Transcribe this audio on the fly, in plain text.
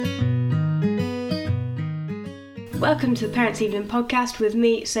Welcome to the Parents Evening podcast with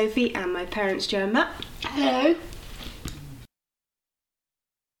me, Sophie, and my parents, Joe and Matt. Hello.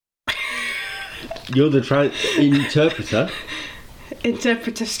 You're the interpreter.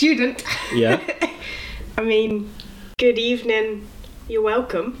 Interpreter student. Yeah. I mean, good evening, you're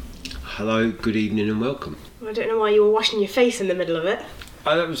welcome. Hello, good evening and welcome. I don't know why you were washing your face in the middle of it.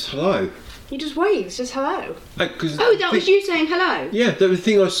 Oh, that was hello. You just waved, just hello. That was you saying hello? Yeah, that was the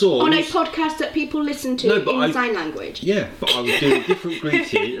thing I saw. On a podcast that people listen to in sign language. Yeah, but I was doing a different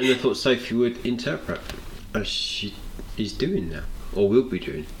greeting and I thought Sophie would interpret, as she is doing now, or will be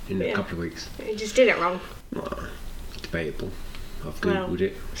doing in a couple of weeks. You just did it wrong. Well, debatable. I've googled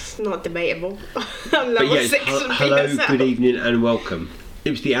it. It's not debatable. I'm But level yes, 6 hello, good evening and welcome. It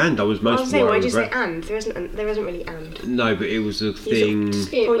was the and I was most I was saying, why worried did you say about. and? There isn't really and. No, but it was a thing.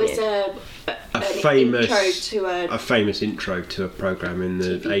 It was A famous intro to a program in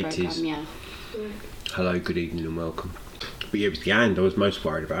the TV 80s. program, yeah. Hello, good evening and welcome. But yeah, it was the and I was most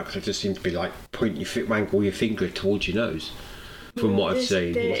worried about because it just seemed to be like wangle your finger towards your nose. From what I've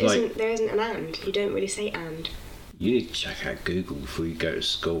seen, There it's isn't an and. You don't really say and. You need to check out Google before you go to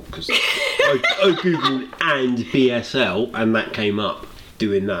school because I googled and BSL and that came up.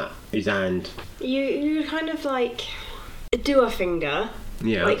 Doing that is and. You kind of like do a finger.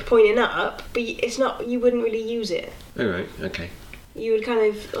 Yeah. Like pointing up, but it's not. You wouldn't really use it. All right. Okay. You would kind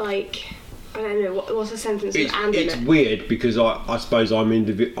of like. I don't know what's a sentence with and in it. It's weird because I suppose I'm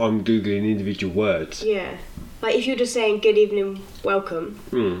googling individual words. Yeah. Like if you're just saying good evening, welcome,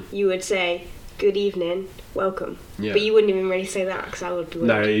 you would say good evening, welcome. Yeah. But you wouldn't even really say that because that would be weird.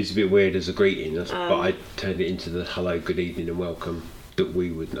 No, it's a bit weird as a greeting, but I turned it into the hello, good evening and welcome that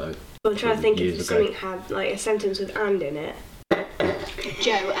we would know. I'm trying to think if something had like a sentence with and in it.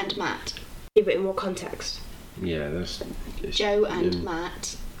 Joe and Matt. Give it in more context. Yeah, Joe and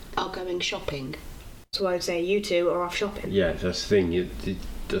Matt are going shopping. So I would say you two are off shopping. Yeah, that's the thing.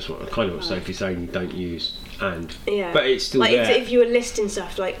 That's what Sophie's saying. You don't use and. Yeah. But it's still like there. If you were listing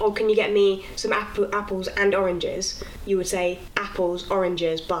stuff like, oh, can you get me some apples and oranges? You would say apples,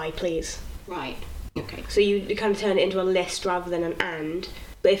 oranges, buy, please. Right. Okay. So you kind of turn it into a list rather than an and.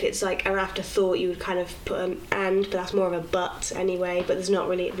 But if it's like an afterthought, you would kind of put an and, but that's more of a but anyway. But there's not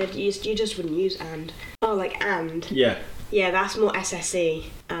really. You just wouldn't use and. Oh, like and. Yeah. Yeah, that's more SSE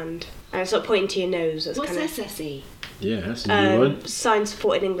and it's not pointing to your nose. That's What's kind of, SSE? Yeah, that's a new one. Sign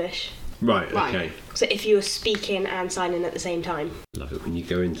supported English. Right. Okay. So if you were speaking and signing at the same time. Love it when you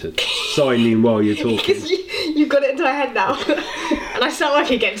go into signing while you're talking. Because you've got it into my head now. And I start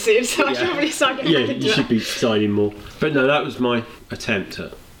working again soon, so I should probably start getting back into you it. should be signing more. But no, that was my attempt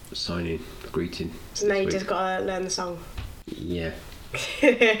at signing, greeting. So now you just got to learn the song. Yeah.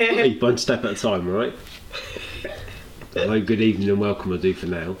 Hey, one step at a time, alright? Hello, good evening and welcome I do for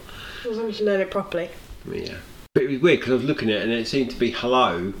now. As long as you learn it properly. Yeah. But it was weird because I was looking at it and it seemed to be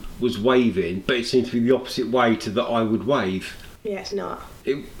hello was waving, but it seemed to be the opposite way to that I would wave. Yeah, it's not.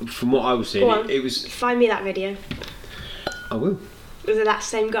 From what I was seeing, it was... Find me that video. I will. Was it that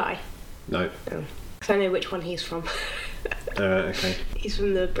same guy? No. Oh. Because I know which one he's from. Okay. He's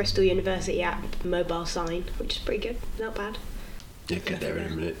from the Bristol University app Mobile Sign, which is pretty good. Not bad. Yeah, get there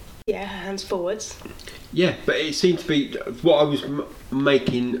in a minute. Yeah, hands forwards. Yeah, but it seemed to be... What I was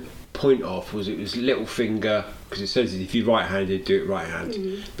making point of was it was little finger... Because it says if you're right-handed, do it right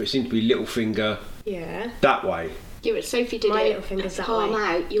hand. But it seemed to be little finger... Yeah. That way. Yeah, but Sophie did My it little finger's that palm way.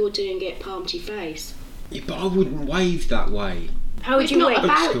 out, you're doing it palm to your face. Yeah, but I wouldn't wave that way. How would It's you not wave?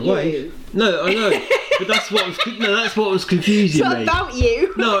 about you. Wave. No, I know. But that's what was confusing It's me. not about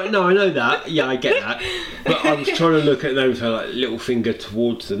you. No, I know that. Yeah, I get that. But I was trying to look at those like little finger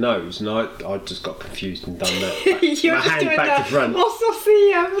towards the nose, and I just got confused and done that. You're My just hand doing back to front. What's the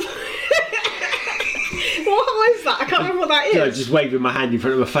What was that? I can't remember what that is. No, just waving my hand in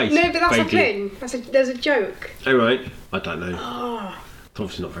front of my face. No, but that's vaguely. a thing. There's a joke. All right. I don't know. Oh, It's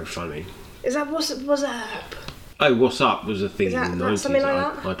obviously not very funny. is that what's up? Oh, what's up was a thing Is that- in the that 90s. something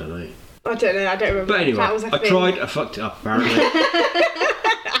like that? I don't know. I don't know. I don't remember. But anyway, that was a I thing. tried. I fucked it up apparently.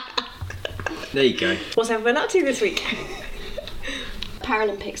 There you go. What's everyone up to this week?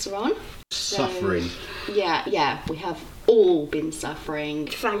 Paralympics are on. Suffering. Yeah, we have all been suffering.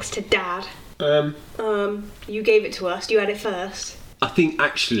 Thanks to Dad. You gave it to us. You had it first. I think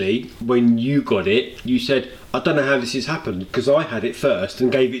actually when you got it, you said, I don't know how this has happened because I had it first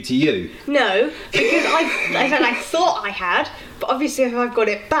and gave it to you. No, because I said I thought I had, but obviously if I've got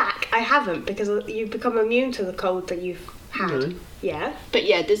it back, I haven't because you've become immune to the cold that you've had. No. Yeah. But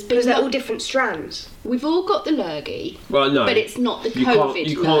yeah, there's been Because they're all different strands. we've all got the lurgy, Well, no. but it's not the you COVID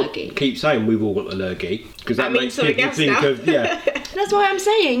you lurgy. can't keep saying we've all got the lurgy because that means makes something people else think now. of That's why I'm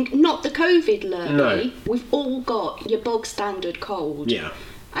saying not the COVID lurgy. No. We've all got your bog standard cold. Yeah.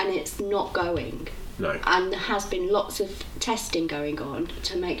 And it's not going. No. And there has been lots of testing going on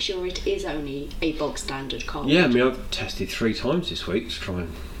to make sure it is only a bog standard cold. Yeah, I mean, I've tested 3 times this week to try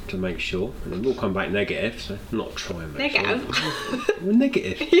and to make sure, and they've all come back negative. So not try and make Negative? sure. Well,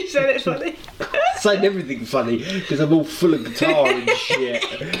 negative. You said it's funny. Saying everything funny because I'm all full of guitar and shit.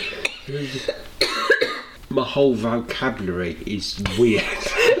 My whole vocabulary is weird.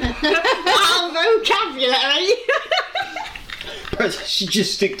 Wow, vocabulary! Perhaps I should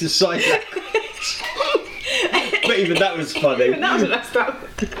just stick to sign language. But even that was funny. That was messed up.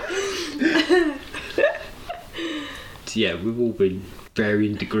 So yeah, we've all been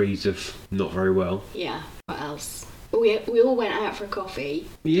varying degrees of not very well. Yeah. What else? We all went out for a coffee.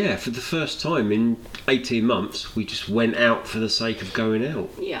 Yeah, for the first time in 18 months, we just went out for the sake of going out.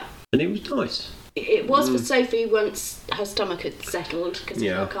 Yeah. And it was nice. It was for Sophie once her stomach had settled because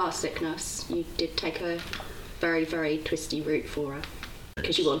Yeah. of her car sickness. You did take a very, very twisty route for her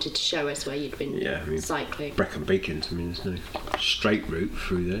because you wanted to show us where you'd been Yeah, I mean, cycling. Brecon Beacons, I mean, there's no straight route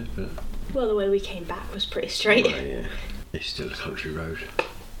through there, but... Well, the way we came back was pretty straight. Well, yeah, it's still a country road.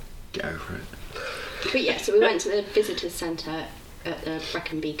 Get over it. But yeah, so we went to the visitors centre at the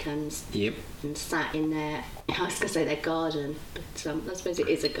Brecon Beacons Yep. and sat in their, I was going to say their garden, but I suppose it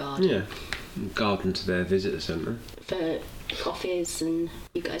is a garden, Yeah. Garden to their visitor centre. for coffees, and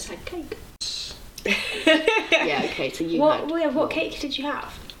you guys had cake. Yeah, okay, so you had... What cake did you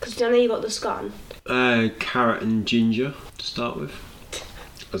have? Because I know you got the scone. Carrot and ginger to start with.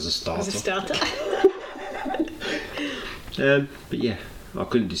 As a starter. As a starter. But yeah, I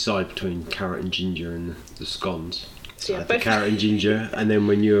couldn't decide between carrot and ginger and the scones. So I you had had the both. carrot and ginger, and then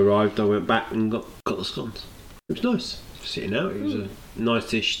when you arrived, I went back and got the scones. It was nice. Sitting out, it was a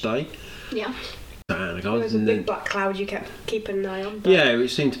nice-ish day. Yeah. And There was a big black cloud you kept keeping an eye on. But yeah, it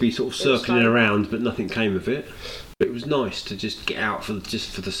seemed to be sort of It was circling fun. around, but nothing came of it. But it was nice to just get out for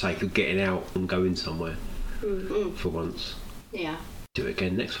the sake of getting out and going somewhere for once. Yeah. Do it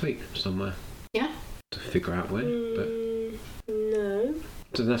again next week somewhere Yeah. to figure out where. But No.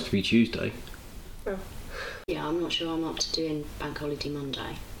 it doesn't have to be Tuesday. Yeah, I'm not sure I'm up to doing Bank Holiday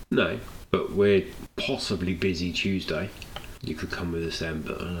Monday. No, but we're possibly busy Tuesday. You could come with us then,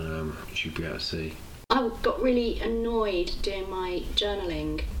 but I don't know how much you'd be able to see. I got really annoyed doing my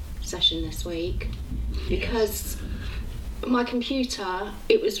journaling session this week because my computer,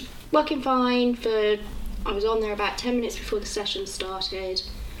 it was working fine I was on there about 10 minutes before the session started,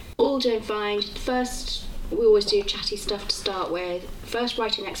 all doing fine. First, we always do chatty stuff to start with. First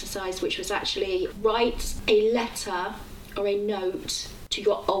writing exercise, which was actually write a letter or a note to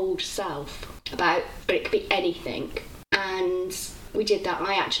your old self about, but it could be anything. And we did that.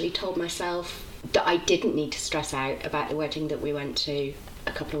 I actually told myself that I didn't need to stress out about the wedding that we went to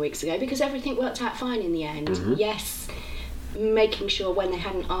a couple of weeks ago because everything worked out fine in the end. Yes, making sure when they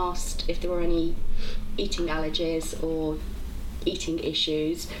hadn't asked if there were any eating allergies or eating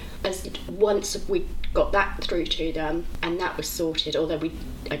issues, as once we got that through to them and that was sorted, although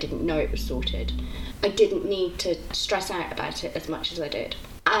I didn't know it was sorted, I didn't need to stress out about it as much as I did.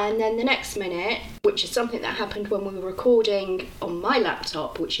 And then the next minute, which is something that happened when we were recording on my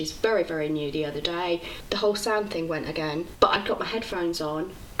laptop, which is very, very new the other day, the whole sound thing went again. But I'd got my headphones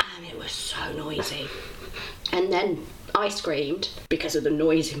on and it was so noisy. And then I screamed because of the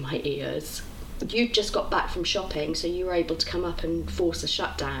noise in my ears. You'd just got back from shopping, so you were able to come up and force a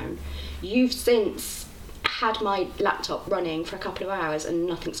shutdown. You've since had my laptop running for a couple of hours and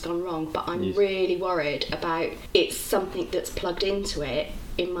nothing's gone wrong, but I'm really worried about it's something that's plugged into it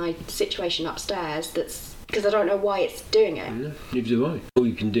in my situation upstairs, that's because I don't know why it's doing it. Yeah, neither do I. All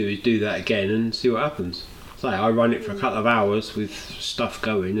you can do is do that again and see what happens. Say, I run it for a couple of hours with stuff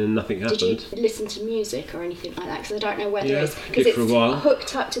going and nothing happened. Did you listen to music or anything like that? Because I don't know whether Yeah, it's did because for a it's while.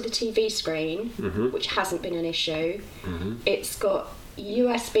 hooked up to the TV screen, which hasn't been an issue. It's got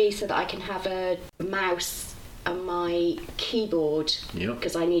USB so that I can have a mouse and my keyboard Yeah.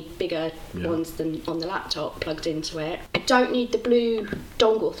 because I need bigger ones than on the laptop plugged into it. I don't need the blue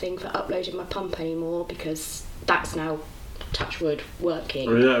dongle thing for uploading my pump anymore because that's now, touch wood, working.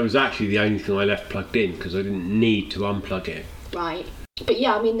 I mean, that was actually the only thing I left plugged in because I didn't need to unplug it. Right. But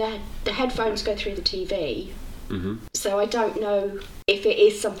yeah, I mean, the headphones go through the TV, so I don't know if it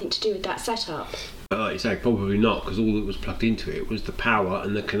is something to do with that setup. But like you say, probably not, because all that was plugged into it was the power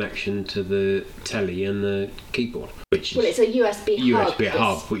and the connection to the telly and the keyboard, which is Well, it's a USB hub. USB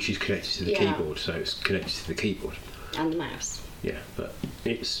hub, which is connected to the Yeah. keyboard, so it's connected to the keyboard. And the mouse. Yeah, but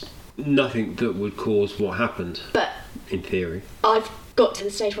it's nothing that would cause what happened, But in theory. I've got to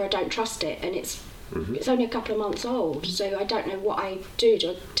the stage where I don't trust it, and it's Mm-hmm. only a couple of months old, so I don't know what I do. Do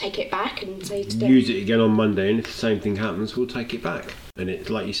I take it back and say to them, Use it again on Monday, and if the same thing happens, we'll take it back. And it's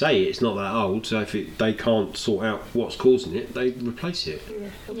like you say, it's not that old, so if they can't sort out what's causing it, they replace it. Yeah,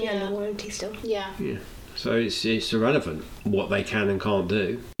 it'll be under warranty still. yeah. Yeah. So it's irrelevant what they can and can't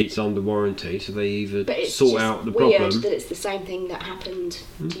do. It's under warranty, so they either But it's sort just out the weird problem. that it's the same thing that happened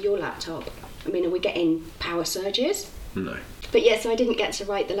to your laptop. I mean, are we getting power surges? No. But yes, I didn't get to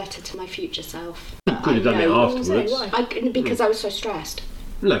write the letter to my future self. You could have done it afterwards. why? I couldn't because I was so stressed.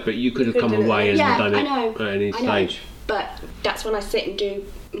 No, but you could have You come could have done away it. and Yeah, done I it know. at any I know. stage. But that's when I sit and do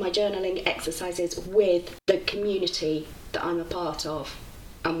my journaling exercises with the community that I'm a part of,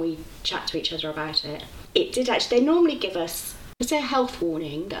 and we chat to each other about it. It did actually. They normally give us, I say, a health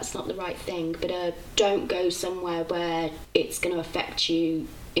warning. That's not the right thing, but don't go somewhere where it's going to affect you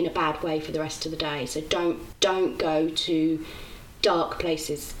in a bad way for the rest of the day. So don't go to dark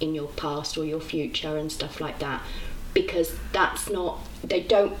places in your past or your future and stuff like that, because that's not. They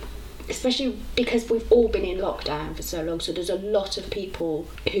don't. Especially because we've all been in lockdown for so long, so there's a lot of people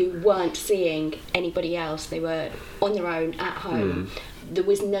who weren't seeing anybody else. They were on their own at home. There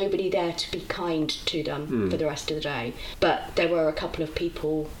was nobody there to be kind to them for the rest of the day. But there were a couple of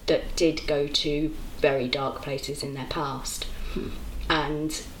people that did go to very dark places in their past.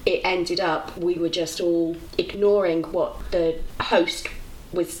 And it ended up, we were just all ignoring what the host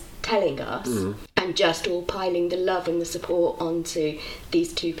was telling us and just all piling the love and the support onto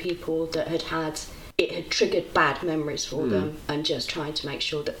these two people that had triggered bad memories for them, and just trying to make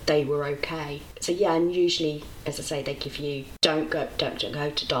sure that they were okay. So yeah, and usually, as I say, they give you don't go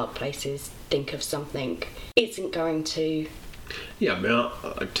to dark places, think of something isn't going to. Yeah, I mean,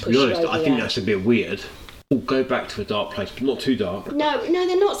 to Push be you honest, over I the think edge. that's a bit weird. Or go back to a dark place, but not too dark. No,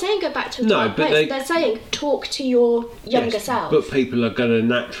 they're not saying go back to a No, dark but place. They're saying talk to your younger Yes, self. But people are going to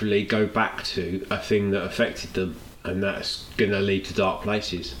naturally go back to a thing that affected them, and that's going to lead to dark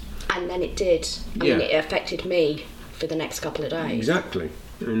places. And then it did. I Yeah. mean, it affected me for the next couple of days. Exactly.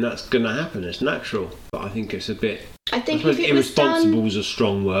 And that's going to happen. It's natural. But I think it's a bit. I think suppose if it was irresponsible done, is a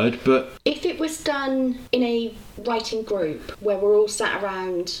strong word, but if it was done in a writing group where we're all sat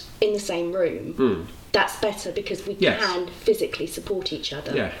around in the same room, that's better because we Yes. can physically support each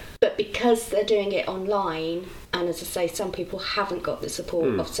other. yeah. But because they're doing it online, and as I say, some people haven't got the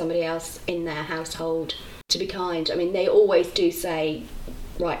support of somebody else in their household to be kind. I mean, they always do say,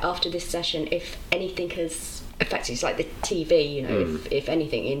 right, after this session, if anything has affected, it's like the TV, you know, if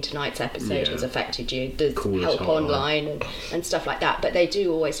anything in tonight's episode Yeah. has affected you, there's Call us help hotline. online and stuff like that. But they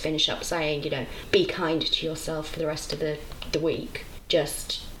do always finish up saying, you know, be kind to yourself for the rest of the week.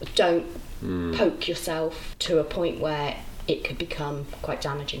 Just don't poke yourself to a point where it could become quite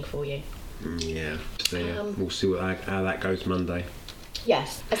damaging for you. Yeah. So yeah, we'll see how that goes Monday.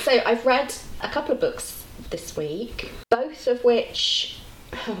 Yes. So I've read a couple of books this week, both of which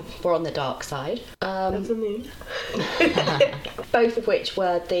were on the dark side. Of the moon. Both of which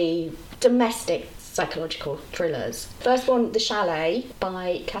were the domestic psychological thrillers. First one, The Chalet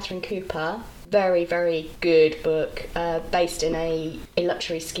by Catherine Cooper. Very, very good book, based in a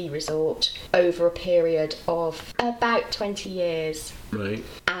luxury ski resort over a period of about 20 years. Right.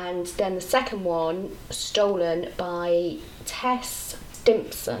 And then the second one, Stolen by Tess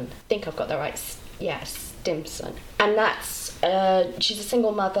Stimpson. I think I've got that right. Yes, Stimpson. And that's, she's a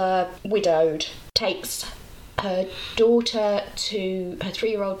single mother, widowed, takes her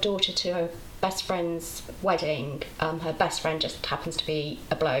 3-year-old daughter to her best friend's wedding. Her best friend just happens to be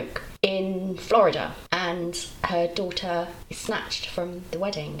a bloke in Florida, and her daughter is snatched from the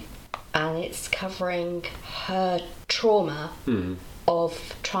wedding, and it's covering her trauma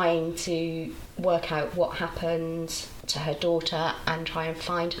of trying to work out what happened to her daughter and try and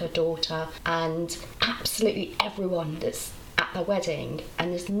find her daughter, and absolutely everyone that's at the wedding,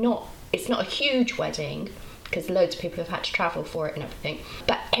 and it's not a huge wedding because loads of people have had to travel for it and everything,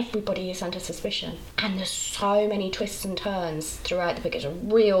 but everybody is under suspicion, and there's so many twists and turns throughout the book. It's a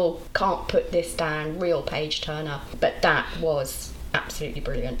real can't put this down, real page turner, but that was absolutely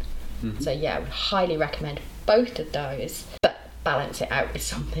brilliant. So yeah, I would highly recommend both of those, but balance it out with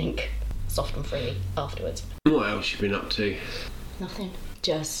something soft and free afterwards. What else you been up to? Nothing.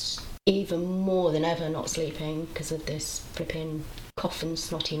 Just even more than ever not sleeping because of this flipping cough and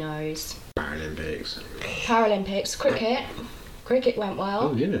snotty nose. Paralympics, cricket went well.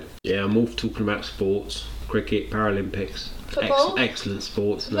 Oh yeah. Yeah, I'm all talking about sports. Cricket, Paralympics. Football? Excellent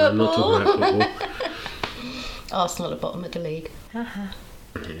sports. No, I'm not talking about football. Arsenal at the bottom of the league.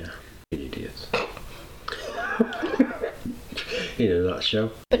 Yeah. Idiots. In a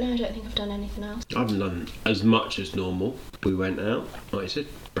nutshell. But no, I don't think I've done anything else. I haven't done as much as normal. We went out, like I said,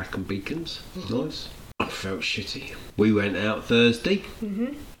 Brecon Beacons. Nice. I felt shitty. We went out Thursday,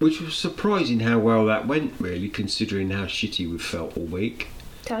 which was surprising how well that went, really, considering how shitty we felt all week.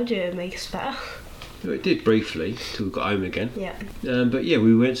 Told you it makes us better. Well, it did briefly, till we got home again. Yeah. But yeah,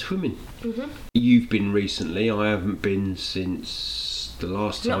 we went swimming. You've been recently. I haven't been since the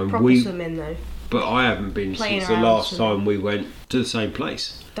last Not time proper swimming though. But I haven't been Playing since the around last swimming. time we went to the same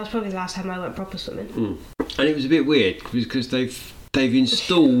place. That's probably the last time I went proper swimming. And it was a bit weird because they've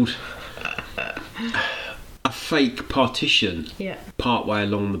installed a fake partition Yeah. part way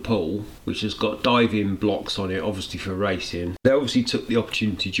along the pool, which has got diving blocks on it, obviously for racing. They obviously took the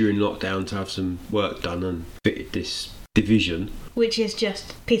opportunity during lockdown to have some work done and fitted this division. Which is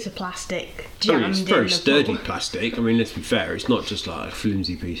just a piece of plastic I jammed mean, it's in very the sturdy pool. plastic. I mean, let's be fair, it's not just like a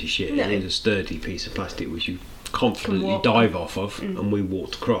flimsy piece of shit. No. It is a sturdy piece of plastic which you confidently walk dive off of, and we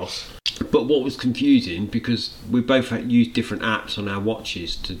walked across. But what was confusing, because we both had used different apps on our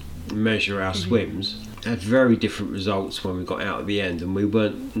watches to measure our swims, had very different results when we got out at the end, and we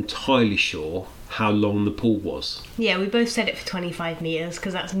weren't entirely sure how long the pool was. Yeah, we both said it for 25 metres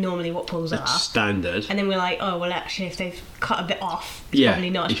because that's normally what pools are. It's standard. And then we're like, oh, well, actually, if they've cut a bit off, it's Yeah, probably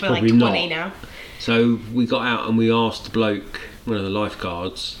not. it's It's like probably 20 not. now. So we got out and we asked the bloke, one of the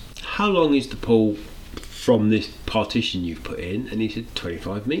lifeguards, how long is the pool from this partition you've put in? And he said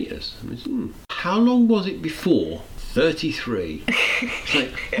 25 metres. I said, how long was it before? 33. It's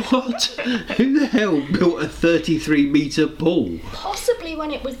like, what? Who the hell built a 33 metre pool? Possibly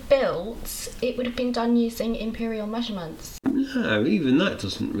when it was built, it would have been done using imperial measurements. No, even that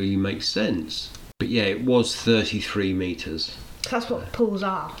doesn't really make sense. But yeah, it was 33 metres. That's what pools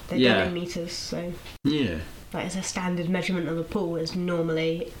are. They're Yeah. done in metres, so Yeah. like it's a standard measurement of a pool is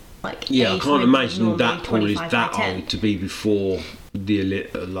normally like Yeah, I a can't swimming imagine normally that pool is 25 that by 10. old to be before the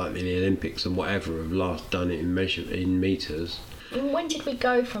like the Olympics and whatever have last done it in metres. And when did we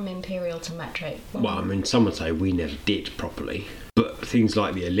go from imperial to metric? Well, I mean, some would say we never did properly, but things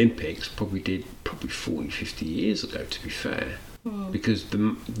like the Olympics probably 40, 50 years ago, to be fair, because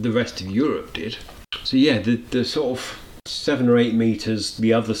the rest of Europe did. So yeah, the sort of 7 or 8 metres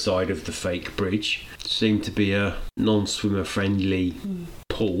the other side of the fake bridge seemed to be a non-swimmer friendly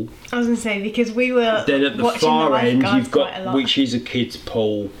pool. I was going to say, because we were Then at the watching far the end lifeguards you've quite a got, lot. which is a kid's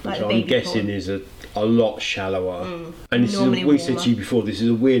pool, Like which the I'm baby guessing pool. is a lot shallower. And this is Normally we said warmer. to you before, this is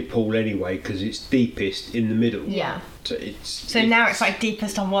a weird pool anyway because it's deepest in the middle. Yeah. So Now it's like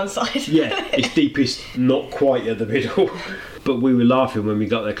deepest on one side. yeah, it's deepest not quite at the middle. But we were laughing when we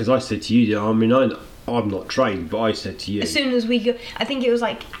got there because I said to you, I mean, I'm not trained, but I said to you, As soon as we go, I think it was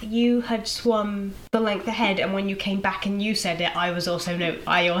like you had swum the length ahead, and when you came back and you said it, I also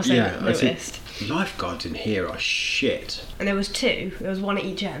I said, noticed. lifeguards in here are shit. And there was 2. There was one at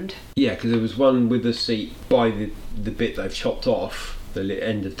each end. Yeah, because there was one with a seat by the bit they've chopped off, the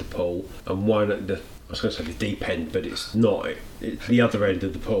end of the pool, and one at the, I was going to say the deep end, but it's not. It's the other end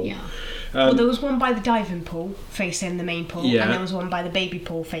of the pool. Yeah. Well, there was one by the diving pool facing the main pool, Yeah. and there was one by the baby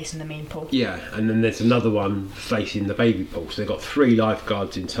pool facing the main pool. Yeah, and then there's another one facing the baby pool. So they've got 3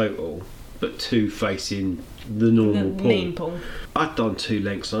 lifeguards in total, but 2 facing the The normal pool. main pool. I'd done 2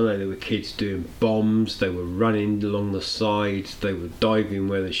 lengths. I know there were kids doing bombs, they were running along the sides, they were diving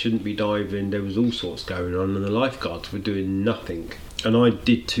where they shouldn't be diving, there was all sorts going on, and the lifeguards were doing nothing. And I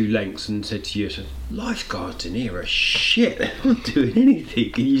did 2 lengths and said to you, I said, lifeguards in here are shit, they're not doing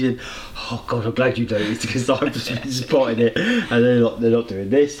anything. And you said, oh God, I'm glad you noticed because I've just been spotting it. And they're not doing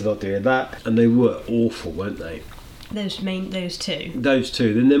this, they're not doing that. And they were awful, weren't they? Those 2. Those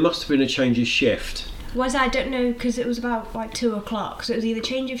 2. Then there must have been a change of shift. Was I don't know, because it was about like 2 o'clock, so it was either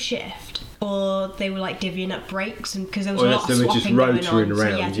change of shift or they were like divvying up breaks, and because there was Or a else lot of they were just swapping going on. rotoring So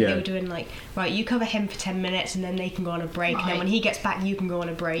around, yeah, I think yeah. they were doing like, right, you cover him for 10 minutes and then they can go on a break, and then Right. when he gets back, you can go on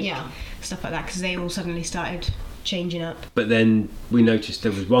a break. Yeah. Stuff like that, because they all suddenly started changing up. But then we noticed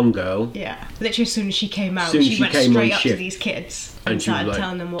there was one girl, Yeah. Literally, as soon as she came out, Soon as she she went came on straight up shift. to these kids and and she was started like,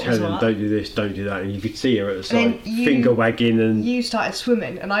 telling them what tell was them, what. don't do this, don't do that. And you could see her at the And side, then you- finger wagging and... You started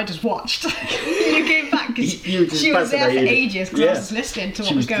swimming, and I just watched. You came back because You were just she was there for fascinated. ages because I Yeah. was just listening to what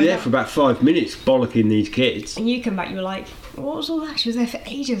She was going there on. for about 5 minutes bollocking these kids. And you come back, you were like, what was all that? She was there for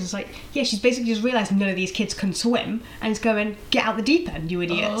ages. It's like, yeah, she's basically just realised none of these kids can swim and it's going, get out the deep end, you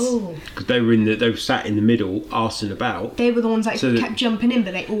idiots. Oh. Because they were sat in the middle, arsing about. They were the ones that So that- kept jumping in,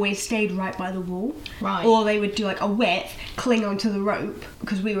 but they always stayed right by the wall. Right. Or they would do like a width, cling onto the rope,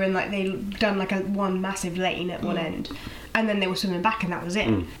 because we were in like, they'd done like one massive lane at one end. And then they were swimming back and that was it.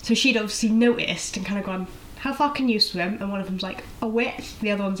 So she'd obviously noticed and kind of gone, how far can you swim? And one of them's like, a width. The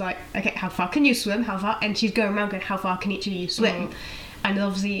other one's like, okay, how far can you swim? How far? And she's going around going, how far can each of you swim? And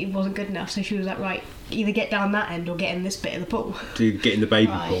obviously it wasn't good enough, so she was like, right, either get down that end or get in this bit of the pool. To get in the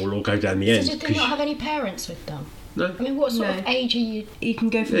baby Right. pool or go down the end. So did they not have any parents with them? No. I mean, what sort No. of age are you? You can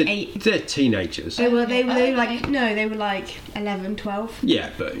go from They're, 8. they're teenagers. They were Okay. like, no, they were like 11, 12. Yeah,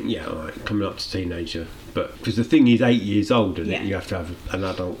 but yeah, all right, coming up to teenager. But because the thing is 8 years old, and Yeah. you have to have an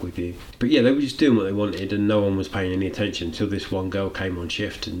adult with you. But yeah, they were just doing what they wanted, and no one was paying any attention until this one girl came on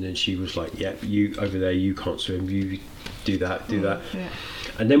shift, and then she was like, "Yeah, you over there, you can't swim. You do that, do that." Yeah.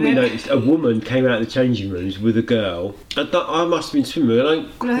 And then we Yeah. noticed a woman came out of the changing rooms with a girl. I must have been swimming. I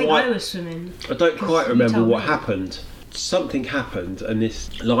think I was swimming. I don't quite you remember told what me. happened. Something happened, and this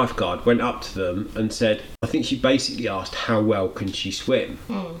lifeguard went up to them and said, I think she basically asked how well can she swim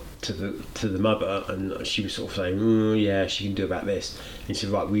to the mother, and she was sort of saying, yeah, she can do about this. And he said,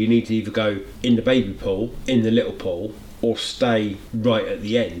 right, well, you need to either go in the baby pool, in the little pool, or stay right at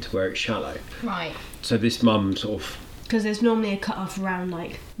the end where it's shallow. Right. So this mum sort of, Because there's normally a cut off around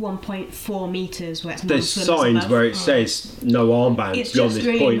like 1.4 metres where it's there's non-swimmers signs above. where it says no armbands It's beyond just this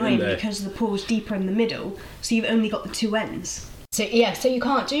really point, annoying isn't there? because the pool's deeper in the middle, so you've only got the two ends. So yeah, so you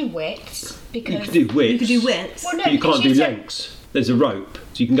can't do widths because You could do widths. You could do widths. Well, no, but you because can't do you said- lengths. There's a rope,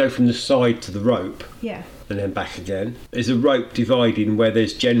 so you can go from the side to the rope Yeah. and then back again. There's a rope dividing where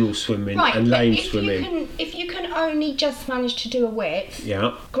there's general swimming Right, and but lane if swimming. if you can only just manage to do a width,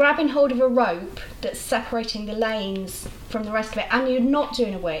 Yeah, grabbing hold of a rope that's separating the lanes from the rest of it, and you're not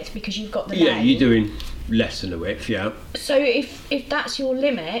doing a width because you've got the yeah, lane. you're doing less than a width. Yeah, So if that's your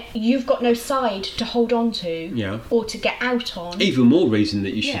limit, you've got no side to hold on to, Yeah. or to get out on. even more reason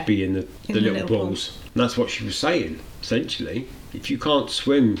that you should Yeah. be in the little pools. And that's what she was saying essentially. If you can't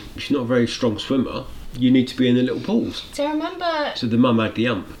swim, if you're not a very strong swimmer, you need to be in the little pools. So I remember, So the mum had the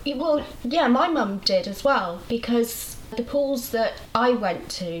ump. well, yeah, my mum did as well, because the pools that I went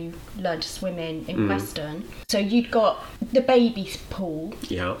to learn to swim in Western, so you'd got the baby pool,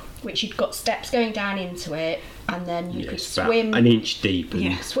 Yeah, which you'd got steps going down into it, and then you yeah, could it's about swim an inch deep. And,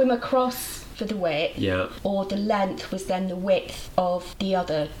 Yeah. swim across for the width, yeah, or the length was then the width of the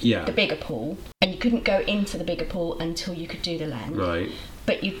other, Yeah. the bigger pool, and you couldn't go into the bigger pool until you could do the length. right.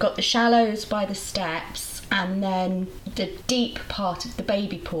 But you've got the shallows by the steps, and then the deep part of the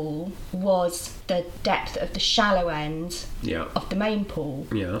baby pool was the depth of the shallow end Yeah, of the main pool.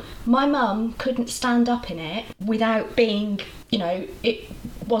 yeah, My mum couldn't stand up in it without being, it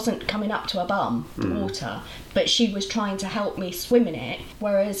wasn't coming up to her bum, the water, but she was trying to help me swim in it.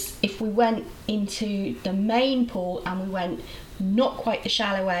 Whereas if we went into the main pool and we went not quite the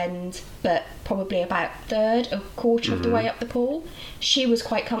shallow end, but probably about a quarter of the way up the pool, she was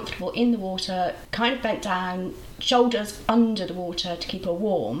quite comfortable in the water, kind of bent down, shoulders under the water to keep her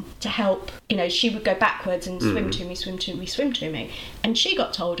warm, to help, she would go backwards and swim to me, swim to me, swim to me. And she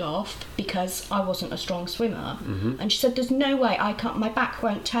got told off because I wasn't a strong swimmer. And she said, there's no way my back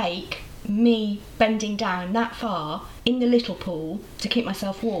won't take me bending down that far in the little pool to keep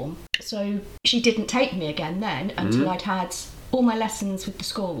myself warm. So she didn't take me again then until I'd had all my lessons with the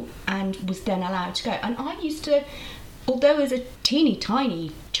school and was then allowed to go. And I used to, although as a teeny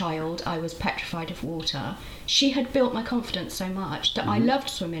tiny child I was petrified of water, she had built my confidence so much that I loved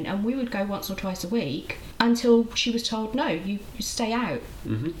swimming, and we would go once or twice a week until she was told, no, you stay out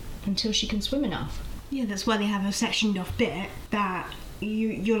until she can swim enough. Yeah, that's why they have a sectioned off bit that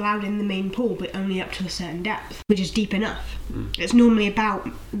you're allowed in the main pool, but only up to a certain depth, which is deep enough. It's normally about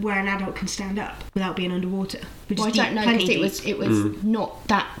where an adult can stand up without being underwater. Which Well, I is don't know, plenty because deep. it was not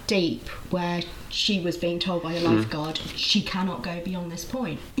that deep where she was being told by the lifeguard, she cannot go beyond this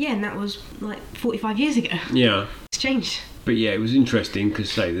point. Yeah, and that was like 45 years ago. yeah. It's changed. But yeah, it was interesting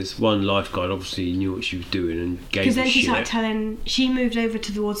because, say, this one lifeguard obviously knew what she was doing and gave Because a then she started shit. telling, she moved over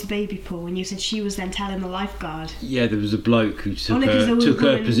towards the baby pool, and you said she was then telling the lifeguard. Yeah, there was a bloke who took 'cause there was a her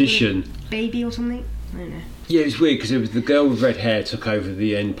woman with position. a baby or something? I don't know. Yeah, it was weird because it was the girl with red hair took over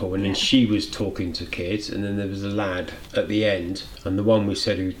the end pool, and then Yeah. she was talking to kids, and then there was a lad at the end, and the one we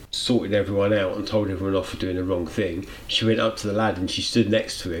said who sorted everyone out and told everyone off for doing the wrong thing. She went up to the lad and she stood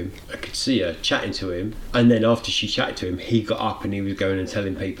next to him. I could see her chatting to him, and then after she chatted to him, he got up and he was going and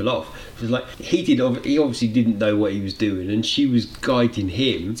telling people off. It was like he obviously didn't know what he was doing, and she was guiding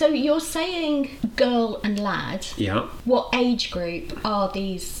him. So you're saying girl and lad. Yeah. What age group are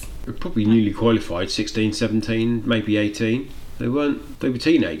these? Probably newly qualified, 16, 17, maybe 18. They were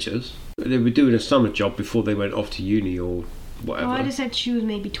teenagers. They were doing a summer job before they went off to uni or whatever. Oh, I just said she was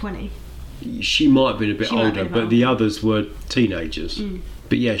maybe 20. She might have been a bit She might have older, been a bit but the others were teenagers.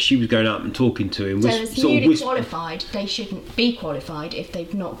 But yeah, she was going up and talking to him. So as newly qualified, they shouldn't be qualified if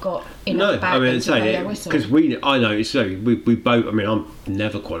they've not got enough about them to blow their whistle. Because I noticed, so we both, I mean, I'm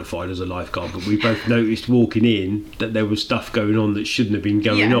never qualified as a lifeguard, but we both noticed walking in that there was stuff going on that shouldn't have been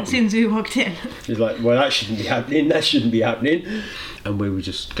going on. As soon as we walked in. It's like, well, that shouldn't be happening, that shouldn't be happening. And we were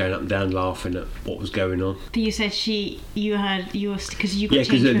just going up and down laughing at what was going on. But you said because you got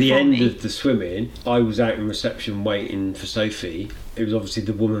because at the end of the swimming, I was out in reception waiting for Sophie. It was obviously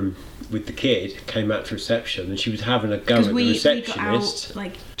the woman with the kid came out to reception and she was having a go at the receptionist. We got out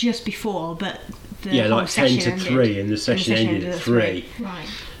like just before, but like 10 to 3 and the session ended at 3. Right.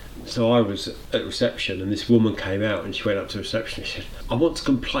 So I was at reception and this woman came out and she went up to reception and she said, I want to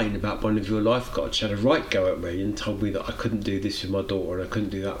complain about one of your lifeguards. She had a right go at me and told me that I couldn't do this with my daughter and I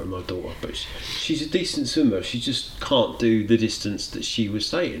couldn't do that with my daughter. But she's a decent swimmer. She just can't do the distance that she was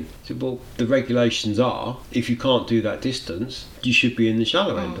saying. I said, well, the regulations are, if you can't do that distance, you should be in the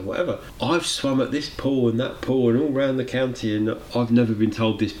shallow end or whatever. I've swum at this pool and that pool and all around the county and I've never been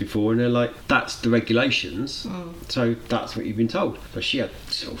told this before. And they're like, that's the regulations. So that's what you've been told. But she had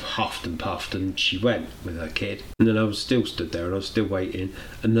sort of huffed and puffed and she went with her kid. And then I was still stood there and I was still waiting.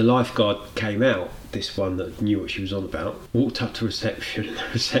 And the lifeguard came out, this one that knew what she was on about, walked up to reception and the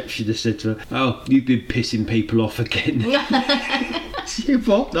receptionist said to her, oh, you've been pissing people off again.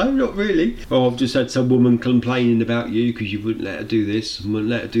 What? No, not really. Oh, I've just had some woman complaining about you because you wouldn't let her do this and wouldn't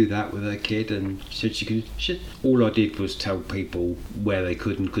let her do that with her kid, and she said she could. All I did was tell people where they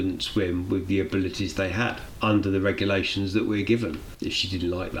could and couldn't swim with the abilities they had under the regulations that we're given. If she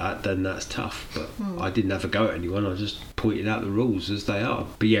didn't like that, then that's tough. But I didn't have a go at anyone. I just pointed out the rules as they are.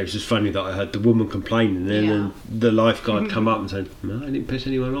 But yeah, it was just funny that I heard the woman complaining then and the lifeguard come up and said, no, I didn't piss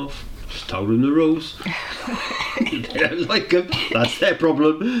anyone off. Just told them the rules. They don't like them. That's their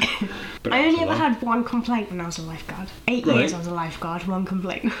problem. But I only ever had one complaint when I was a lifeguard. 8 years I was a lifeguard, one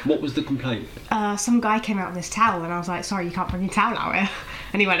complaint. What was the complaint? Some guy came out with his towel and I was like, sorry, you can't bring your towel out here.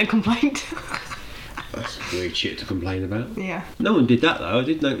 And he went and complained. That's weird shit to complain about. Yeah. No one did that though. I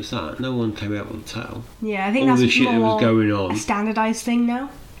did notice that. No one came out with a towel. Yeah, I think all that's the shit that was going on. A standardised thing now.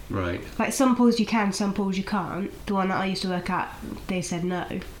 Right. Like some pools you can, some pools you can't. The one that I used to work at, they said no.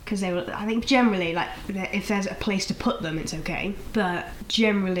 Because they were, I think generally, like, if there's a place to put them, it's okay. But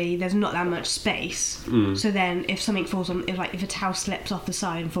generally, there's not that much space. So then, if something falls on, if a towel slips off the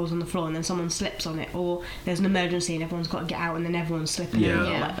side and falls on the floor, and then someone slips on it, or there's an emergency and everyone's got to get out, and then everyone's slipping in or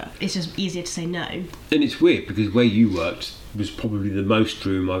whatever, it's just easier to say no. And it's weird because where you worked was probably the most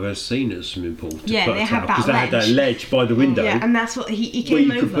room I've ever seen at a swimming pool. They had that because they had that ledge by the window. Yeah, and that's what he came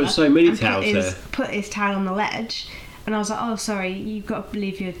where you over. Could put so many towels there. Put his towel on the ledge. And I was like, oh, sorry, you've got to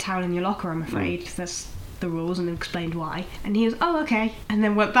leave your towel in your locker, I'm afraid. That's the rules, and explained why. And he was, oh, okay. And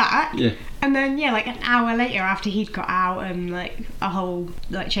then went back. Yeah. And then, like an hour later, after he'd got out and, like, a whole,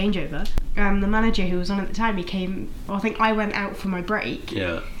 like, changeover, the manager who was on at the time, he came, I think I went out for my break.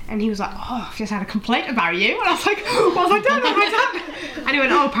 Yeah. And he was like, oh, I've just had a complaint about you. And I was like, what have I done? What have I done? And he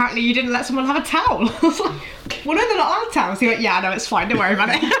went, oh, apparently you didn't let someone have a towel. I was like, well, no, they're not allowed towels. He went, yeah, no, it's fine. Don't worry about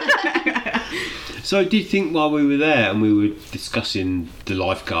it. So I did think while we were there and we were discussing the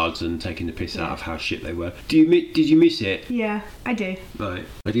lifeguards and taking the piss out of how shit they were, did you miss it? Yeah, I do. Right.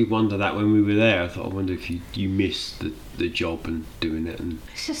 I did wonder that when we were there. I wonder if you missed the job and doing it. And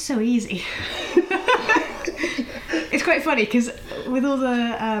it's just so easy. It's quite funny because with all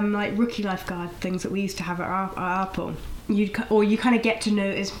the like rookie lifeguard things that we used to have at our pool, you kind of get to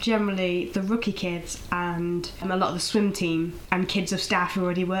notice generally the rookie kids and a lot of the swim team and kids of staff who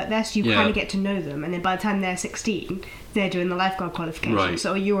already work there, so you kind of get to know them, and then by the time they're 16 they're doing the lifeguard qualification, right.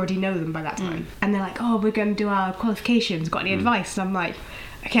 So you already know them by that time. And they're like, oh, we're going to do our qualifications, got any advice? And I'm like,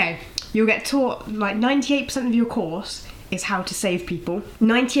 okay, you'll get taught like 98% of your course is how to save people,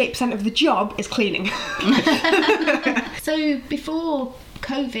 98% of the job is cleaning. So before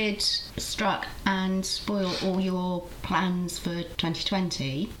COVID struck and spoiled all your plans for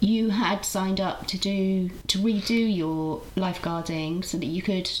 2020, you had signed up to redo your lifeguarding so that you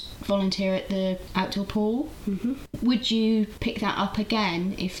could volunteer at the outdoor pool. Mm-hmm. Would you pick that up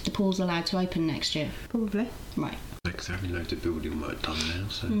again if the pool's allowed to open next year? Probably. Right. Because they're having loads of building work done now,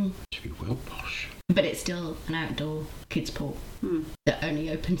 so it should be well posh. But it's still an outdoor kids pool that only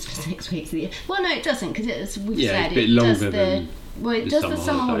opens for 6 weeks of the year. Well, no, it doesn't, because it's a bit longer than it does the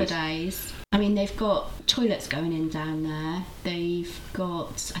summer holidays. I mean, they've got toilets going in down there. They've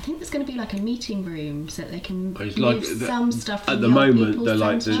got, I think there's going to be like a meeting room so that they can move some stuff from at the moment. They're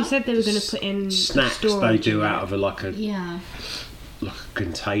like she said they were going to put in snacks they do out of like a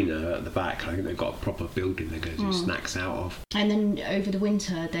container at the back. I think they've got a proper building they go do snacks out of. And then over the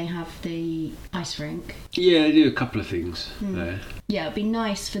winter they have the ice rink. Yeah, they do a couple of things there. Yeah, it'd be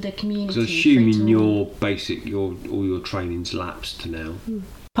nice for the community. So assuming all your training's lapsed now.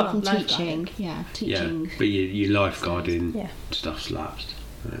 Apart from Lifeguarding. teaching. Yeah, teaching. Yeah, but your lifeguarding Yeah. stuff's lapsed.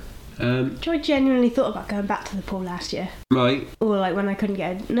 Yeah. I genuinely thought about going back to the pool last year. Right. Or like when I couldn't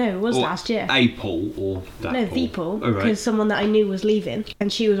get a... No, it was Or last year. A pool or that No, pool? the pool. Oh, right. Because someone that I knew was leaving.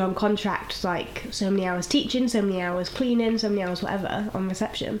 And she was on contract, like, so many hours teaching, so many hours cleaning, so many hours whatever, on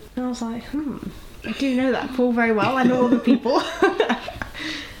reception. And I was like, I do know that pool very well. I know all the people.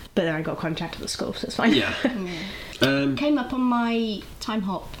 But then I got a contract at the school, so it's fine. Yeah. Came up on my time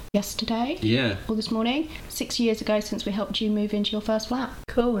hop yesterday. Yeah. Or this morning. 6 years ago since we helped you move into your first flat.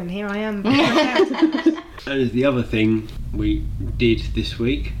 Cool, and here I am. And the other thing we did this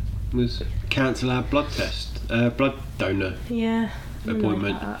week was cancel our blood test, blood donor. Yeah. I don't know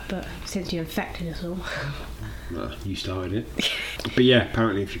Appointment. about that, but since you infected us all. Well, you started it. But yeah,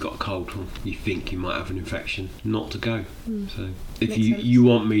 apparently if you've got a cold or you think you might have an infection, not to go. So if Makes you sense. you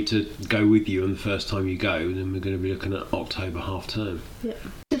want me to go with you on the first time you go, then we're going to be looking at October half term. Yeah.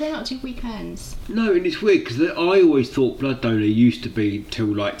 Do they not do weekends? No, and it's weird because I always thought blood donor used to be till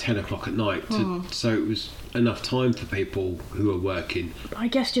like 10 o'clock at night, so it was enough time for people who are working. I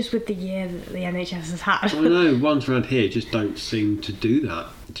guess just with the year that the NHS has had. I know ones around here just don't seem to do that.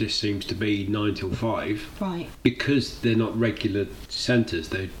 It just seems to be 9 till 5 Right. because they're not regular centres,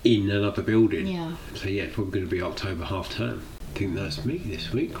 they're in another building. Yeah. So yeah, it's probably going to be October half term. I think that's me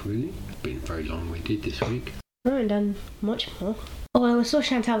this week, really. Been very long-winded this week. I haven't done much more. Oh, well, I saw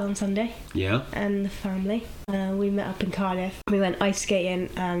Chantal on Sunday Yeah. and the family. We met up in Cardiff. We went ice skating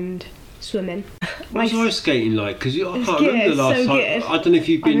and swimming. What's ice skating like? Because I It's can't good, remember the last so time. good. I don't know if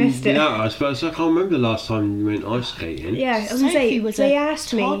you've I been missed it. without us, but I can't remember the last time you went ice skating. Yeah, I was gonna Sophie say, was they a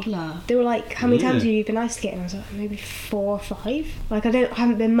asked me, toddler. they were like, how many Yeah. times have you been ice skating? I was like, maybe 4 or 5. Like, I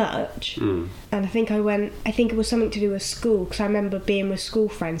haven't been much. Mm. And I think it was something to do with school, because I remember being with school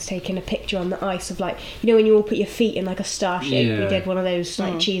friends taking a picture on the ice of like, you know when you all put your feet in like a star shape, Yeah. we did one of those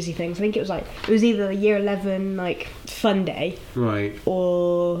like cheesy things. I think it was either a year 11 like fun day Right.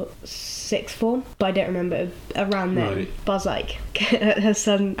 or sixth form, but I don't remember around then. Right. But I was like, her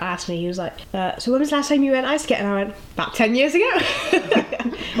son asked me, he was like, so when was the last time you went ice skating? And I went, about 10 years ago.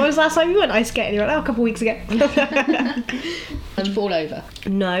 When was the last time you went ice skating? He went, a couple of weeks ago. Did you fall over?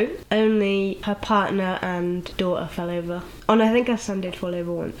 No, only her partner and daughter fell over. Oh no, I think her son did fall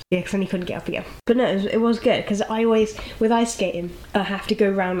over once. Yeah, because then he couldn't get up again. But no, it was good, because I always, with ice skating, I have to go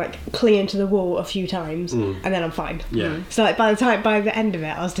around like clear into the wall a few times, and then I'm fine. Yeah. So like by the end of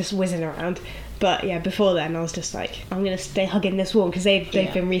it, I was just whizzing around. But yeah, before then, I was just like, I'm going to stay hugging this wall, because they've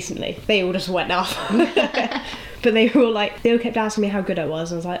been recently. They all just went off. But they all kept asking me how good I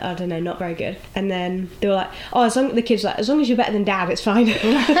was. And I was like, I don't know, not very good. And then they were like, oh, the kids were like, as long as you're better than Dad, it's fine.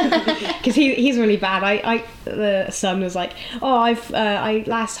 Because he's really bad. The son was like, oh,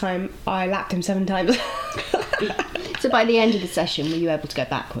 last time I lapped him 7 times. So by the end of the session, were you able to go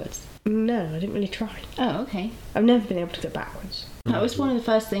backwards? No, I didn't really try. Oh, okay. I've never been able to go backwards. That was one of the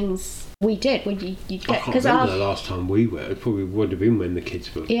first things we did when you I get can't because remember the last time we were. It probably would have been when the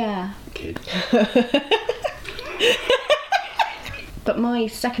kids were yeah. kids. But my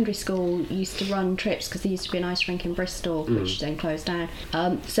secondary school used to run trips because there used to be an ice rink in Bristol, which then closed down.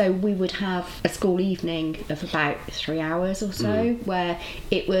 So we would have a school evening of about 3 hours or so, where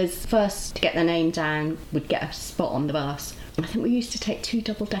it was first to get their name down, we'd get a spot on the bus. I think we used to take 2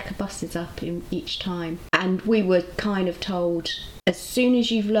 double-decker buses up in each time. And we were kind of told, as soon as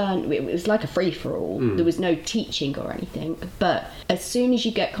you've learned, it was like a free-for-all, there was no teaching or anything, but as soon as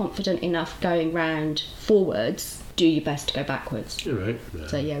you get confident enough going round forwards, do your best to go backwards. All right. No,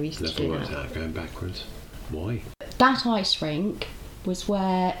 So yeah, we used to never do worked that. out going backwards. Why? That ice rink was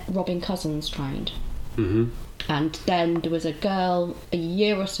where Robin Cousins trained. Mm-hmm. And then there was a girl a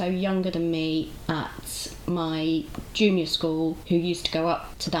year or so younger than me at my junior school who used to go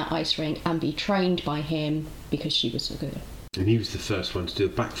up to that ice rink and be trained by him because she was so good. And he was the first one to do a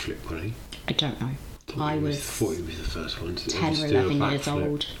backflip, wasn't he? I don't know. Thought I he was thought he was the first one to 10 to or do a 11 years backflip.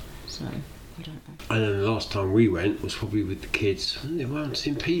 old, so I don't know. And then the last time we went was probably with the kids. Wasn't it once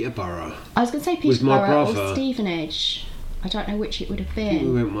in Peterborough? I was going to say With my Peterborough brother. or Stevenage. I don't know which it would have I think we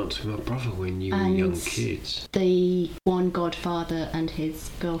been. went once with my brother when you were And young kids. the one godfather and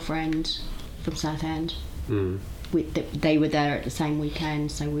his girlfriend from Southend. Mm. They were there at the same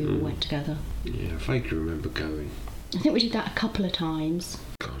weekend, so we all went together. Yeah, I vaguely remember going. I think we did that a couple of times.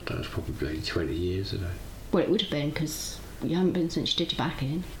 God, that was probably 20 years ago. Well, it would have been because you haven't been since you did your back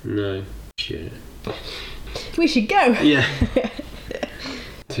in. No. Shit. We should go. Yeah.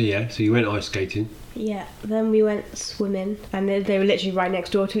 So you went ice skating. Yeah, then we went swimming, and they were literally right next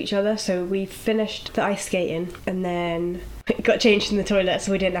door to each other, so we finished the ice skating, and then got changed in the toilet,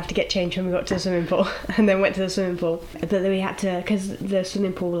 so we didn't have to get changed when we got to the swimming pool, and then went to the swimming pool. But then we had to, because the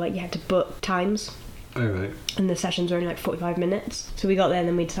swimming pool, like, you had to book times. Oh, right. And the sessions were only like 45 minutes. So we got there and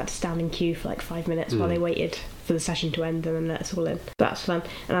then we just had to stand in queue for like 5 minutes while they waited for the session to end and then let us all in. But that was fun.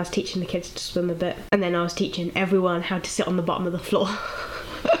 And I was teaching the kids to swim a bit. And then I was teaching everyone how to sit on the bottom of the floor.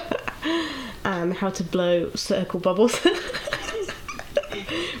 And how to blow circle bubbles.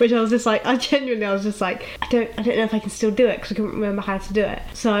 Which I was just like, I was just like, I don't know if I can still do it because I couldn't remember how to do it.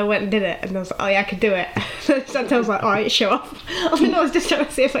 So I went and did it and I was like, oh yeah, I could do it. So I was like, alright, show off. I was just trying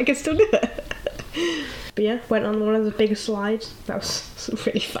to see if I could still do it. But yeah, went on one of the bigger slides. That was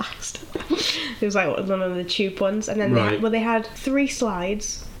really fast. It was like one of the tube ones, and then they had 3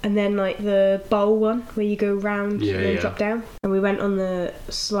 slides, and then like the bowl one where you go round and then drop down. And we went on the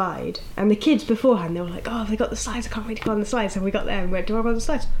slide, and the kids beforehand they were like, "Oh, they got the slides! I can't wait to go on the slides." And we got there and we went, "Do I go on the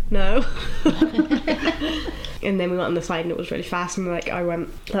slides?" No. And then we went on the slide and it was really fast. And like I went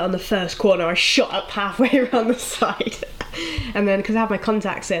on the first corner, I shot up halfway around the slide. And then because I had my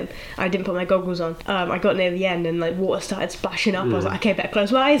contacts in, I didn't put my goggles on. I got near the end and like water started splashing up. I was like, okay, better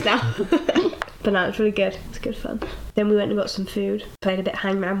close my eyes now. But no, it was really good. It was good fun. Then we went and got some food. Played a bit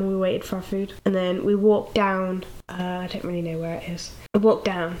hangman while we waited for our food. And then we walked down. I don't really know where it is. I walked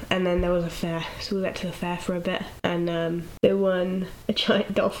down and then there was a fair. So we went to the fair for a bit. And they won a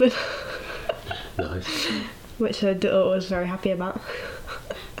giant dolphin. Nice. Which her daughter was very happy about.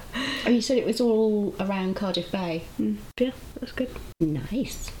 Oh, you said it was all around Cardiff Bay? Yeah, that's good.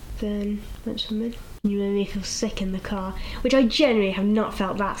 Nice. Then went swimming. You made me feel sick in the car, which I genuinely have not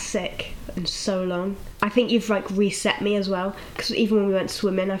felt that sick in so long. I think you've like reset me as well, because even when we went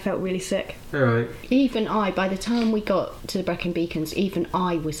swimming I felt really sick. Alright. Even by the time we got to the Brecon Beacons, even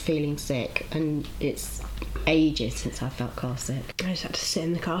I was feeling sick, and it's ages since I felt car sick. I just had to sit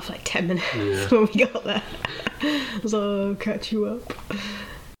in the car for like 10 minutes when we got there. I was like, oh, I'll catch you up.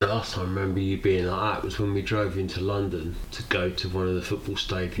 The last time I remember you being like that was when we drove into London to go to one of the football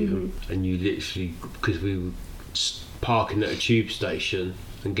stadium, and you literally, because we were parking at a tube station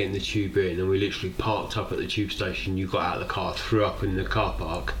and getting the tube in, and we literally parked up at the tube station, you got out of the car, threw up in the car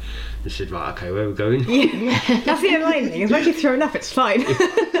park and said, right, okay, where are we going? Yeah, that's the annoying thing. It's actually thrown up, it's fine.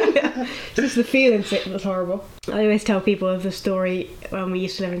 It's just the feeling sick that's horrible. I always tell people of the story when we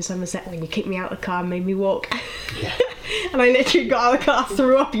used to live in Somerset when you kicked me out of the car and made me walk. Yeah. And I literally got out of the car,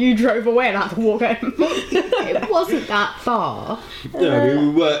 threw up, you drove away and I had to walk home. It wasn't that far.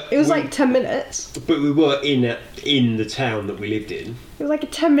 No, it was like 10 minutes. But we were in the town that we lived in. It was like a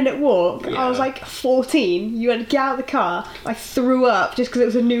 10-minute walk. Yeah. I was like 14. You had to get out of the car. I threw up just because it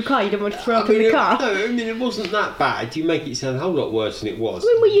was a new car. You didn't want to throw up in the car. No, I mean, it wasn't that bad. You make it sound a whole lot worse than it was.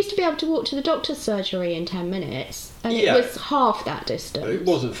 I mean, we used to be able to walk to the doctor's surgery in 10 minutes, and it was half that distance. It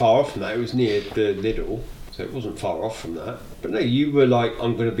wasn't far off from that. It was near the Lidl, so it wasn't far off from that. But no, you were like,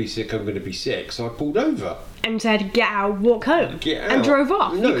 I'm going to be sick, so I pulled over. And said, get out, walk home. Get out. And drove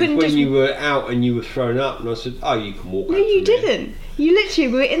off. No, you couldn't when just... you were out and you were thrown up, and I said, oh, you can walk. No, you didn't. You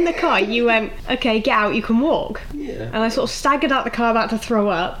literally were in the car. You went, okay, get out, you can walk. Yeah. And I sort of staggered out the car about to throw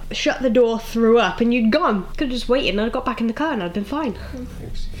up, shut the door, threw up, and you'd gone. Could have just waited and I'd got back in the car and I'd been fine.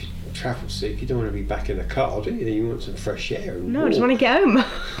 If you travel sick, you don't want to be back in the car, do you? You want some fresh air and No, I just want to get home.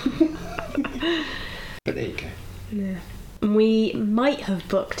 But there you go. Yeah. We might have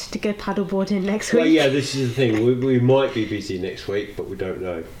booked to go paddleboarding next week. Well, yeah, this is the thing. We might be busy next week, but we don't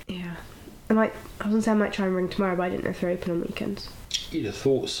know. Yeah. I was going to say I might try and ring tomorrow, but I didn't know if they're open on weekends. You'd have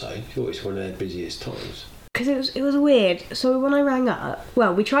thought so. You thought it's one of their busiest times. Because it was weird. So when I rang up,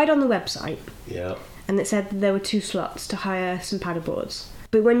 well, we tried on the website. Yeah. And it said there were 2 slots to hire some paddleboards.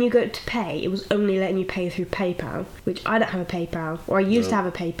 But when you go to pay, it was only letting you pay through PayPal, which I don't have a PayPal, or I used to have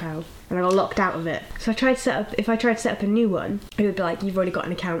a PayPal, and I got locked out of it. So if I tried to set up a new one, it would be like, you've already got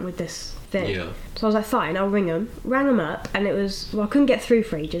an account with this thing. Yeah. So I was like, fine, I'll ring them. Rang them up, and it was, well, I couldn't get through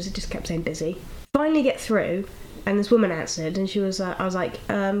for ages, it just kept saying busy. Finally get through, and this woman answered, and she was, I was like,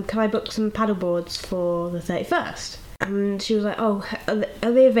 can I book some paddleboards for the 31st? And she was like, oh,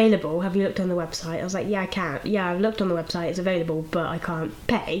 are they available? Have you looked on the website? I was like, yeah, I can. Yeah, I've looked on the website, it's available, but I can't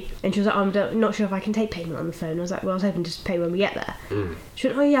pay. And she was like, I'm not sure if I can take payment on the phone. I was like, well, I was hoping to just pay when we get there. She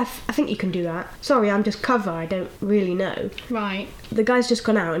went, oh yeah, I think you can do that. Sorry, I'm just cover, I don't really know. Right. The guy's just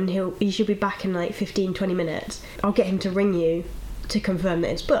gone out and he should be back in like 15-20 minutes. I'll get him to ring you to confirm that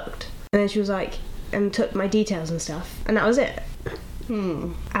it's booked. And then she was like, and took my details and stuff, and that was it.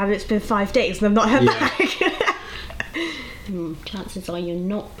 And it's been 5 days and I've not heard back. Chances are you're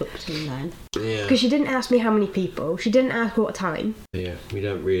not booked in then. Yeah. Because she didn't ask me how many people. She didn't ask what time. Yeah, we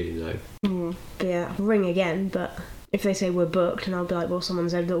don't really know. But yeah, I'll ring again, but if they say we're booked, and I'll be like, well, someone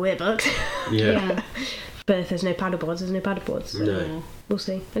said that we're booked. Yeah. But if there's no paddleboards, there's no paddleboards. So No. we'll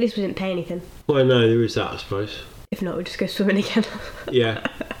see. At least we didn't pay anything. Well, no, there is that, I suppose. If not, we'll just go swimming again. Yeah.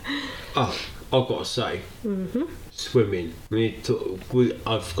 Oh, I've got to say, swimming.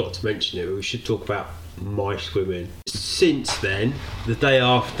 I've got to mention it. We should talk about my swimming. Since then, the day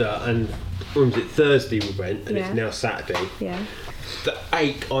after, and when was it, Thursday we went, and Yeah. it's now Saturday. Yeah. The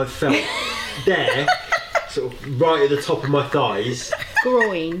ache I felt there, sort of right at the top of my thighs.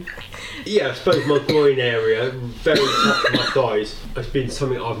 Groin. Yeah, I suppose my groin area, very top of my thighs, has been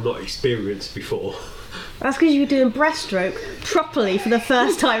something I've not experienced before. That's because you were doing breaststroke properly for the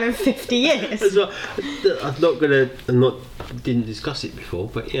first time in 50 years. Didn't discuss it before,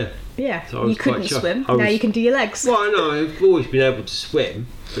 but yeah. Yeah, So I was you couldn't quite swim. shocked. Now you can do your legs. Well, I know, I've always been able to swim,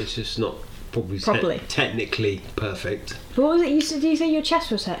 but it's just not probably Properly. technically perfect. What was it you said? Did you say your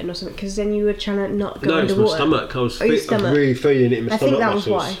chest was hurting or something? Because then you were trying to not go No, it's underwater. my stomach. I was your stomach. really feeling it in my I stomach think that was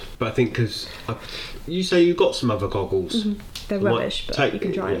muscles. why. But I think because you say you got some other goggles. They're I might rubbish, but you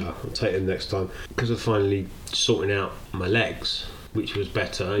can try them. Yeah, I'll take them next time. Because I'm finally sorting out my legs, which was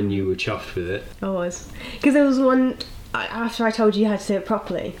better, and you were chuffed with it. I was. Because there was one, after I told you how to do it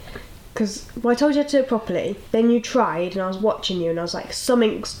properly, because I told you how to do it properly, then you tried and I was watching you and I was like,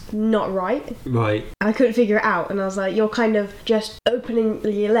 something's not right. Right. I couldn't figure it out and I was like, you're kind of just opening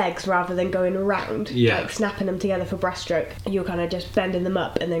your legs rather than going around, Yeah. like snapping them together for breaststroke. You're kind of just bending them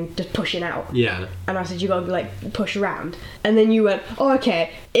up and then just pushing out. Yeah. And I said, you gotta like push around. And then you went, oh,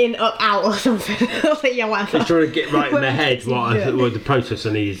 okay, in, up, out or something. I was like, yeah, whatever. Just trying to get right in Well, my head what yeah. the process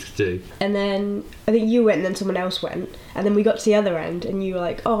I needed to do. And then I think you went and then someone else went. And then we got to the other end and you were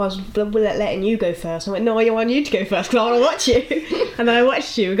like, oh, I was letting you go first. I went, no, I want you to go first because I want to watch you. And then I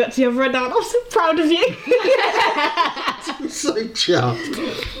watched you. We got to the other end and I went, I'm so proud of you. I'm so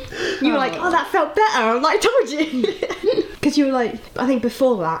chuffed. You were like, oh, that felt better. I'm like, I told you. Because you were like, I think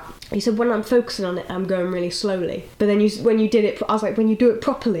before that, you said when I'm focusing on it, I'm going really slowly. But then when you did it, I was like, when you do it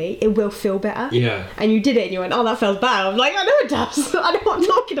properly, it will feel better. Yeah. And you did it and you went, oh, that feels better. I'm like, I know it does. I know what I'm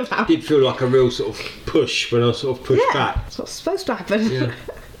talking about. It did feel like a real sort of push when I sort of pushed back. That's what's supposed to happen. Yeah.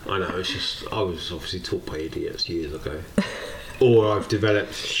 I know, it's just, I was obviously taught by idiots years ago. Or I've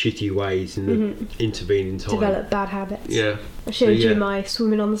developed shitty ways in the intervening time. Develop bad habits. Yeah. I showed So, yeah. you my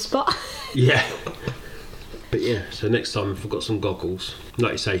swimming on the spot. Yeah. But yeah, so next time if I've got some goggles,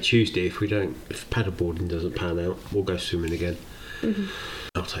 like you say, Tuesday, if paddleboarding doesn't pan out, we'll go swimming again.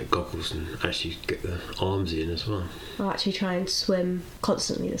 I'll take goggles and actually get the arms in as well. I'll actually try and swim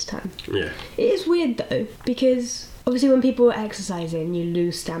constantly this time. Yeah. It is weird though, because obviously when people are exercising, you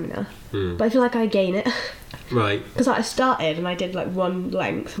lose stamina. But I feel like I gain it. Right. Because I started and I did like one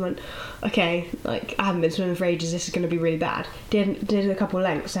length and went, okay, like I haven't been swimming for ages, this is going to be really bad. Did a couple of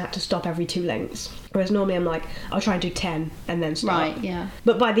lengths, I had to stop every 2 lengths. Whereas normally I'm like, I'll try and do 10 and then stop. Right, yeah.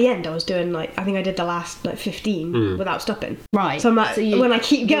 But by the end I was doing like, I think I did the last like 15 without stopping. Right. So I'm like, when I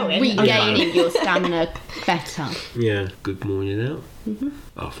keep going, You're regaining your stamina better. Yeah. Good morning out.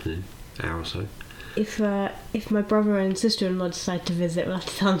 Afternoon. Hour or so. If my brother and sister-in-law decide to visit, we'll have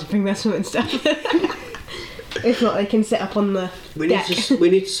to tell them to bring their swimming stuff. If not, they can sit up on the We deck. need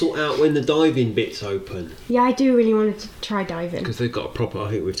to sort out when the diving bit's open. Yeah, I do really want to try diving. Because they've got a proper, I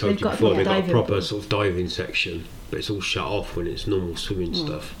think we've told They've you got, before, yeah, they've got a diving proper pool. sort of diving section. But it's all shut off when it's normal swimming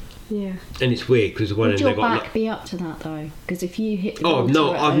stuff. Yeah. And it's weird because one Would end your they've got... back be up to that though? Because if you hit the Oh, water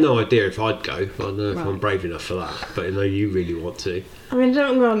no, at I've a- no idea if I'd go. I don't know if I'm Right. brave enough for that. But I know you really want to. I mean, I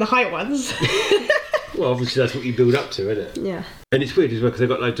don't go on the height ones. Well, obviously that's what you build up to, isn't it? Yeah. And it's weird as well because they've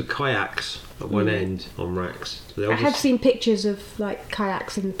got loads of kayaks at one end on racks. So I have seen pictures of like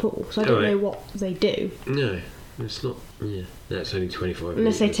kayaks in the pool, so I don't know what they do. No, it's not. Yeah, no, it's only 25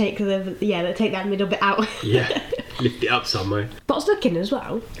 Unless they metres. take they take that middle bit out. Yeah, lift it up somewhere. But I was looking as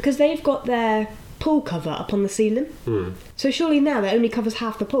well, because they've got their pool cover up on the ceiling. So surely now that only covers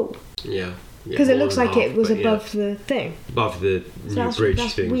half the pool. Yeah. Because it more looks than like half, it was but yeah. above the thing. Above the So new that's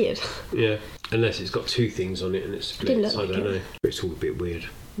bridge thing. weird. Yeah, unless it's got 2 things on it and it's Didn't split. look I don't like it. know. But it's all a bit weird.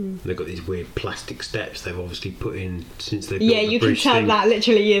 They've got these weird plastic steps they've obviously put in since they built Yeah, the you can bridge tell thing. that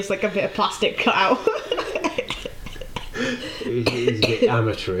literally is like a bit of plastic cut out. It's a bit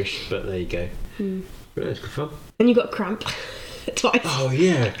amateurish, but there you go. But it's good fun. And you got cramp twice. Oh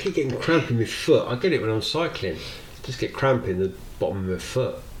yeah, I keep getting cramp in my foot. I get it when I'm cycling. Just get cramp in the bottom of my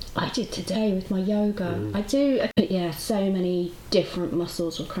foot. I did today with my yoga. I do, but yeah, so many different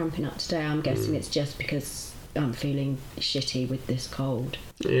muscles were cramping up today. I'm guessing it's just because I'm feeling shitty with this cold.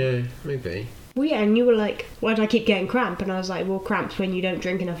 Yeah, maybe. Well, yeah, and you were like, why do I keep getting cramp? And I was like, well, cramp's when you don't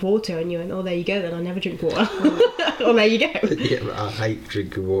drink enough water. And you went, oh, there you go, then I never drink water. Oh, there you go. Yeah, but I hate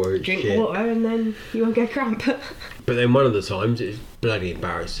drinking water. Drink water and then you won't get cramp. But then one of the times, it's bloody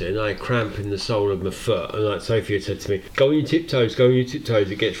embarrassing, I had cramp in the sole of my foot, and like Sophie had said to me, go on your tiptoes,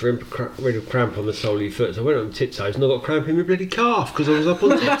 it gets rid of cramp on the sole of your foot. So I went on tiptoes and I got cramp in my bloody calf because I was up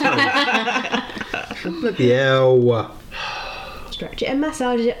on tiptoes. Bloody hell. Stretch it and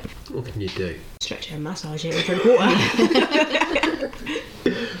massage it. What can you do? Stretch it and massage it and drink water.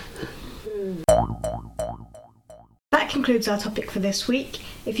 That concludes our topic for this week.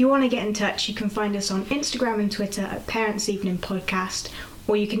 If you want to get in touch, you can find us on Instagram and Twitter at Parents Evening Podcast,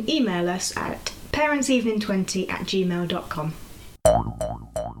 or you can email us at parentsevening20@gmail.com. I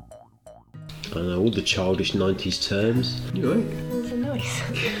know all the childish 90s terms. You right? What was the noise?